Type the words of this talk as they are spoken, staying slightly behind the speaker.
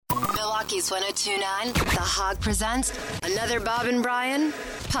Milwaukee's 102.9, The Hog presents another Bob and Brian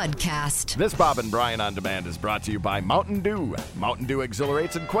podcast. This Bob and Brian On Demand is brought to you by Mountain Dew. Mountain Dew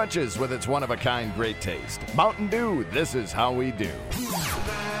exhilarates and quenches with its one-of-a-kind great taste. Mountain Dew, this is how we do.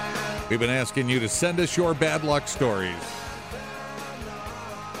 We've been asking you to send us your bad luck stories.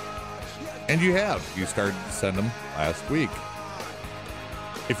 And you have. You started to send them last week.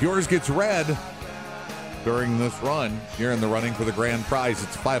 If yours gets read during this run, you're in the running for the grand prize.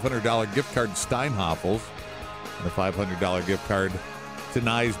 It's a $500 gift card to Steinhoffels and a $500 gift card to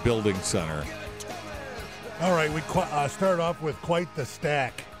Nye's Building Center. All right, we start off with quite the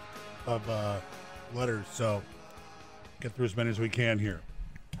stack of letters, so get through as many as we can here.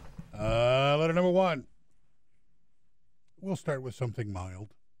 Letter number one. We'll start with something mild.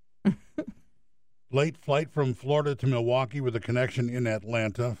 Late flight from Florida to Milwaukee with a connection in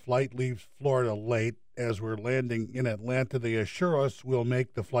Atlanta. Flight leaves Florida late. As we're landing in Atlanta, they assure us we'll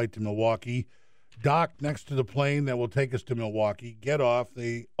make the flight to Milwaukee. Dock next to the plane that will take us to Milwaukee. Get off.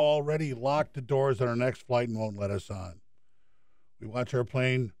 They already locked the doors on our next flight and won't let us on. We watch our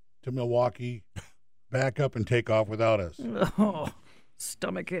plane to Milwaukee back up and take off without us. Oh,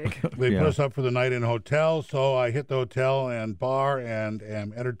 stomachache. They put us up for the night in a hotel, so I hit the hotel and bar and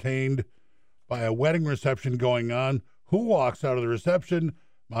am entertained by a wedding reception going on. Who walks out of the reception?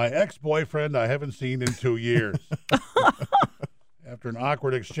 My ex-boyfriend I haven't seen in 2 years. After an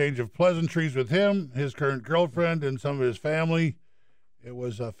awkward exchange of pleasantries with him, his current girlfriend, and some of his family, it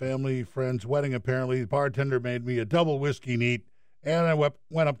was a family friend's wedding apparently. The bartender made me a double whiskey neat, and I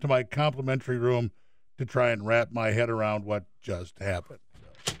went up to my complimentary room to try and wrap my head around what just happened.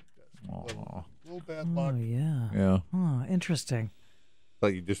 So, little bad luck. Oh, yeah. Yeah. Oh, interesting.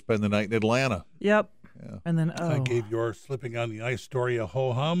 Thought you'd just spend the night in Atlanta. Yep. Yeah. And then, I gave your slipping on the ice story a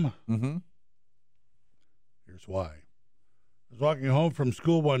ho-hum. Mm-hmm. Here's why. I was walking home from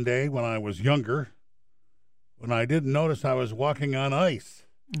school one day when I was younger, when I didn't notice I was walking on ice.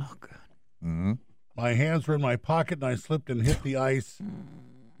 Oh, God. Mm-hmm. My hands were in my pocket, and I slipped and hit the ice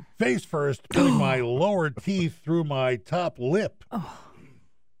face first, putting my lower teeth through my top lip. Oh.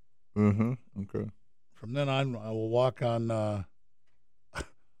 Mm-hmm. Okay. From then on, I will walk on...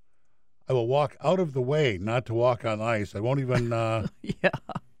 I will walk out of the way, not to walk on ice. I won't even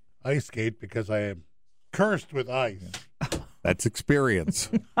ice skate because I am cursed with ice. That's experience.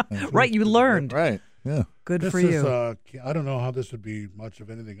 Right, you learned. Right, yeah. Good This for is, you. I don't know how this would be much of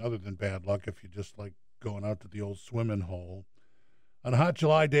anything other than bad luck if you just like going out to the old swimming hole. On a hot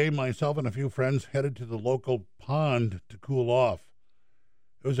July day, myself and a few friends headed to the local pond to cool off.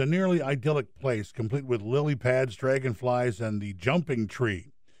 It was a nearly idyllic place, complete with lily pads, dragonflies, and the jumping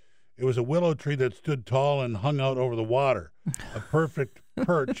tree. It was a willow tree that stood tall and hung out over the water, a perfect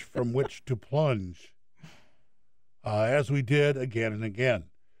perch from which to plunge. As we did again and again.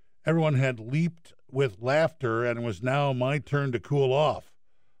 Everyone had leaped with laughter, and it was now my turn to cool off.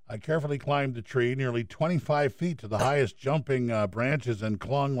 I carefully climbed the tree, nearly 25 feet to the highest jumping branches, and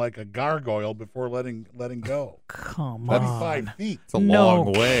clung like a gargoyle before letting go. Come 25 on. feet. It's a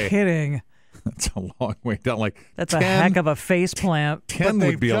long way. No kidding. That's a long way down. Like That's 10, a heck of a face plant. 10 But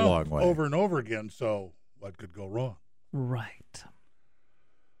would be they've a jumped long way. over and over again, so what could go wrong? Right.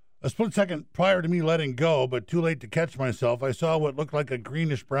 A split second prior to me letting go, but too late to catch myself, I saw what looked like a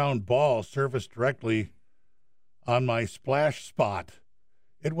greenish-brown ball surface directly on my splash spot.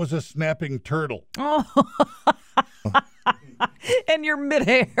 It was a snapping turtle. Oh. And you're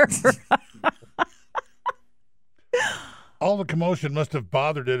midair. All the commotion must have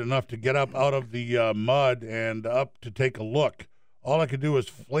bothered it enough to get up out of the mud and up to take a look. All I could do was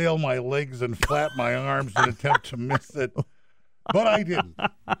flail my legs and flap my arms in an attempt to miss it. But I didn't.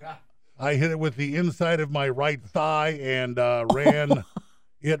 I hit it with the inside of my right thigh and ran.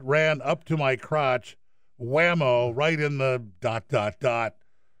 It ran up to my crotch, whammo, right in the ...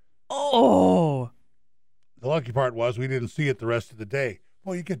 Oh. The lucky part was we didn't see it the rest of the day.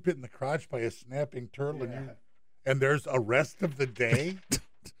 Well, you get bit in the crotch by a snapping turtle, and there's a rest of the day.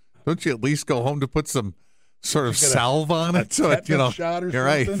 Don't you at least go home to put some sort of salve on it? So tetanus shot or you're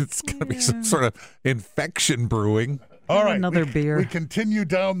right. something? It's going to be some sort of infection brewing. All right, Another beer. We continue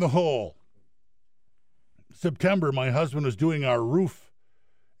down the hole. September, my husband was doing our roof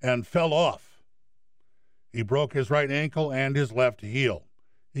and fell off. He broke his right ankle and his left heel.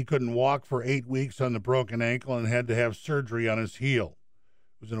 He couldn't walk for 8 weeks on the broken ankle and had to have surgery on his heel.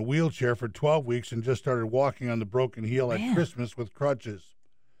 He was in a wheelchair for 12 weeks and just started walking on the broken heel at Christmas with crutches.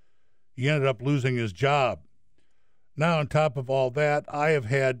 He ended up losing his job. Now, on top of all that, I have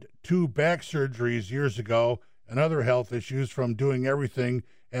had 2 back surgeries years ago and other health issues from doing everything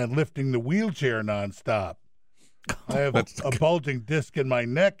and lifting the wheelchair nonstop. I have a bulging disc in my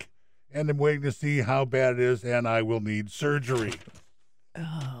neck and I'm waiting to see how bad it is, and I will need surgery.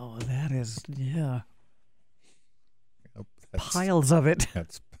 Oh, that is, yeah. Yep, Piles of it.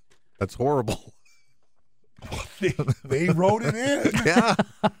 That's horrible. They wrote it in. Yeah.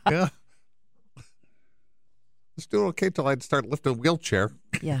 Yeah. Let's do okay till I'd start lifting a wheelchair.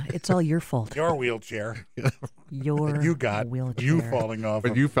 Yeah, it's all your fault. Your wheelchair. Your You got wheelchair. you falling off.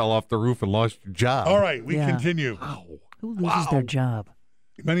 But you fell off the roof and lost your job. All right, we Yeah. continue. Who loses their job?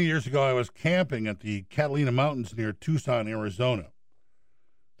 Many years ago, I was camping at the Catalina Mountains near Tucson, Arizona.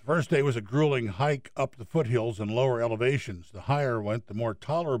 The first day was a grueling hike up the foothills and lower elevations. The higher it went, the more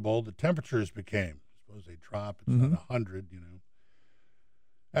tolerable the temperatures became. I suppose they drop. It's not 100,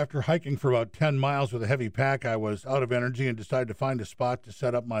 After hiking for about 10 miles with a heavy pack, I was out of energy and decided to find a spot to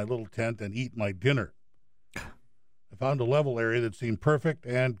set up my little tent and eat my dinner. I found a level area that seemed perfect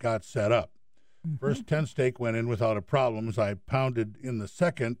and got set up. First tent stake went in without a problem. As I pounded in the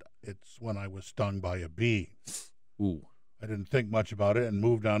second, it's when I was stung by a bee. Ooh. I didn't think much about it and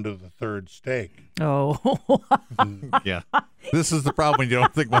moved on to the third stake. Oh, Yeah. This is the problem when you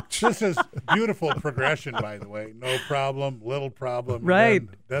don't think much. This is beautiful progression, by the way. No problem, little problem. Right.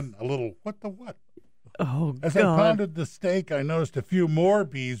 Then a little, what the what? oh, As I God. pounded the stake, I noticed a few more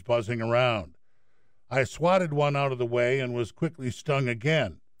bees buzzing around. I swatted one out of the way and was quickly stung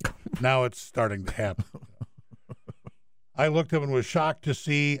again. Now it's starting to happen. I looked up and was shocked to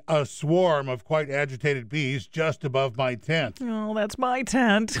see a swarm of quite agitated bees just above my tent. Oh, that's my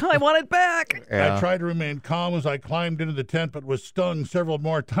tent. I want it back. Yeah. I tried to remain calm as I climbed into the tent, but was stung several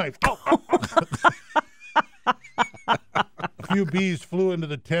more times. A few bees flew into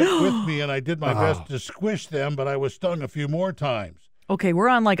the tent with me, and I did my best to squish them, but I was stung a few more times. Okay, we're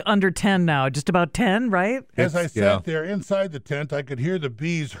on like under 10 now. Just about 10, right? As I It's- sat yeah. there inside the tent, I could hear the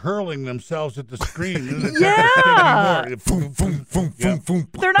bees hurling themselves at the screen. And the tent Yeah. was getting more. Boom, boom, boom, Boom, boom.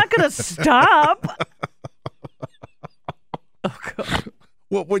 They're not going to stop. Oh, God.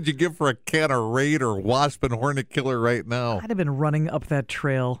 What would you give for a can of Raid or Wasp and Hornet Killer right now? I'd have been running up that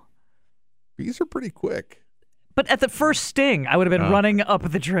trail. Bees are pretty quick. But at the first sting, I would have been running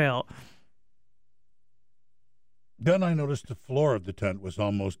up the trail. Then I noticed the floor of the tent was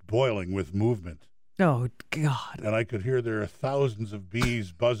almost boiling with movement, Oh, God. and I could hear there are thousands of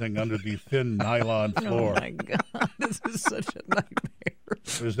bees buzzing under the thin nylon Oh, floor. my God. This is such a nightmare.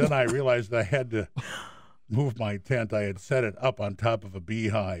 It was then I realized that I had to move my tent. I had set it up on top of a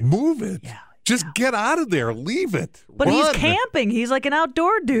beehive. Move it. Yeah. Just get out of there. Leave it. But he's Run. camping. He's like an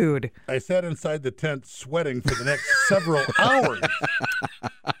outdoor dude. I sat inside the tent sweating for the next several hours,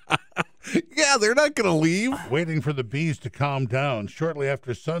 Yeah, they're not going to leave. waiting for the bees to calm down. Shortly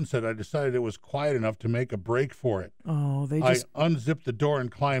after sunset, I decided it was quiet enough to make a break for it. Oh, they I just. unzipped the door and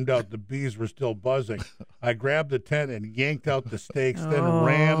climbed out. The bees were still buzzing. I grabbed the tent and yanked out the stakes, then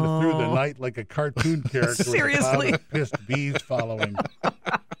ran through the night like a cartoon character Seriously? with a cloud of pissed bees following.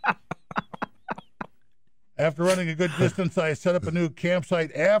 After running a good distance, I set up a new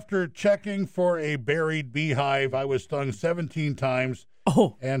campsite. After checking for a buried beehive, I was stung 17 times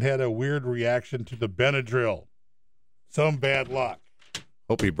Oh, and had a weird reaction to the Benadryl. Some bad luck.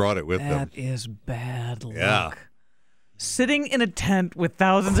 Hope he brought it with him. that is bad luck. Yeah. Sitting in a tent with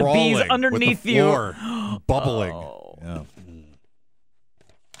thousands of Crawling bees underneath with the you. floor, bubbling. Oh. Yeah.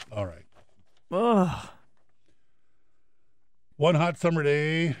 All right. Ugh. One hot summer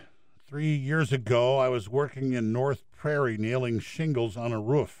day 3 years ago, I was working in North Prairie nailing shingles on a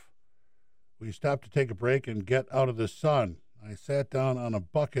roof. We stopped to take a break and get out of the sun. I sat down on a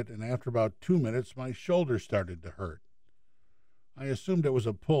bucket, and after about 2 minutes, my shoulder started to hurt. I assumed it was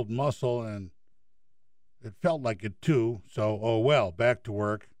a pulled muscle, and it felt like it too, so, oh well, back to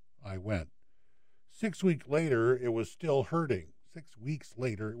work I went. 6 weeks later, it was still hurting. 6 weeks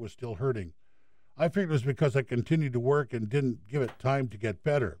later, it was still hurting. I figured it was because I continued to work and didn't give it time to get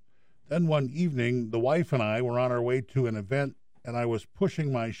better. Then one evening, the wife and I were on our way to an event, and I was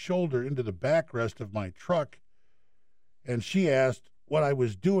pushing my shoulder into the backrest of my truck, and she asked what I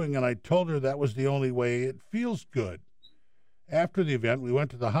was doing, and I told her that was the only way. It feels good. After the event, we went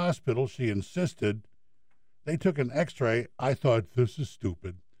to the hospital. She insisted. They took an x-ray. I thought, this is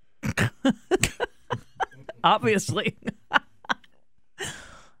stupid. Obviously.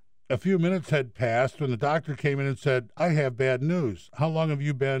 A few minutes had passed when the doctor came in and said, I have bad news. How long have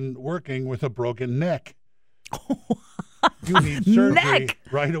you been working with a broken neck? You need surgery Neck!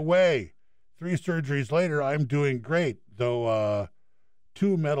 right away. 3 surgeries later, I'm doing great, though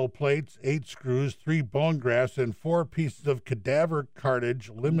 2 metal plates, 8 screws, 3 bone grafts, and 4 pieces of cadaver cartilage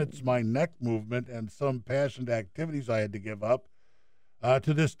limits my neck movement and some passionate activities I had to give up.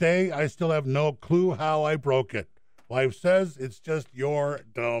 To this day, I still have no clue how I broke it. Wife says it's just your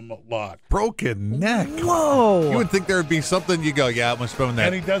dumb luck. Broken neck. Whoa. You would think there would be something you go, yeah, it must have been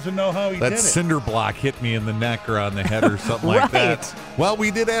And he doesn't know how he that did it. cinder block hit me in the neck or on the head or something like that. Right. Well,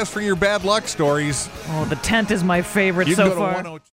 we did ask for your bad luck stories. Oh, the tent is my favorite You so can go far. to 102.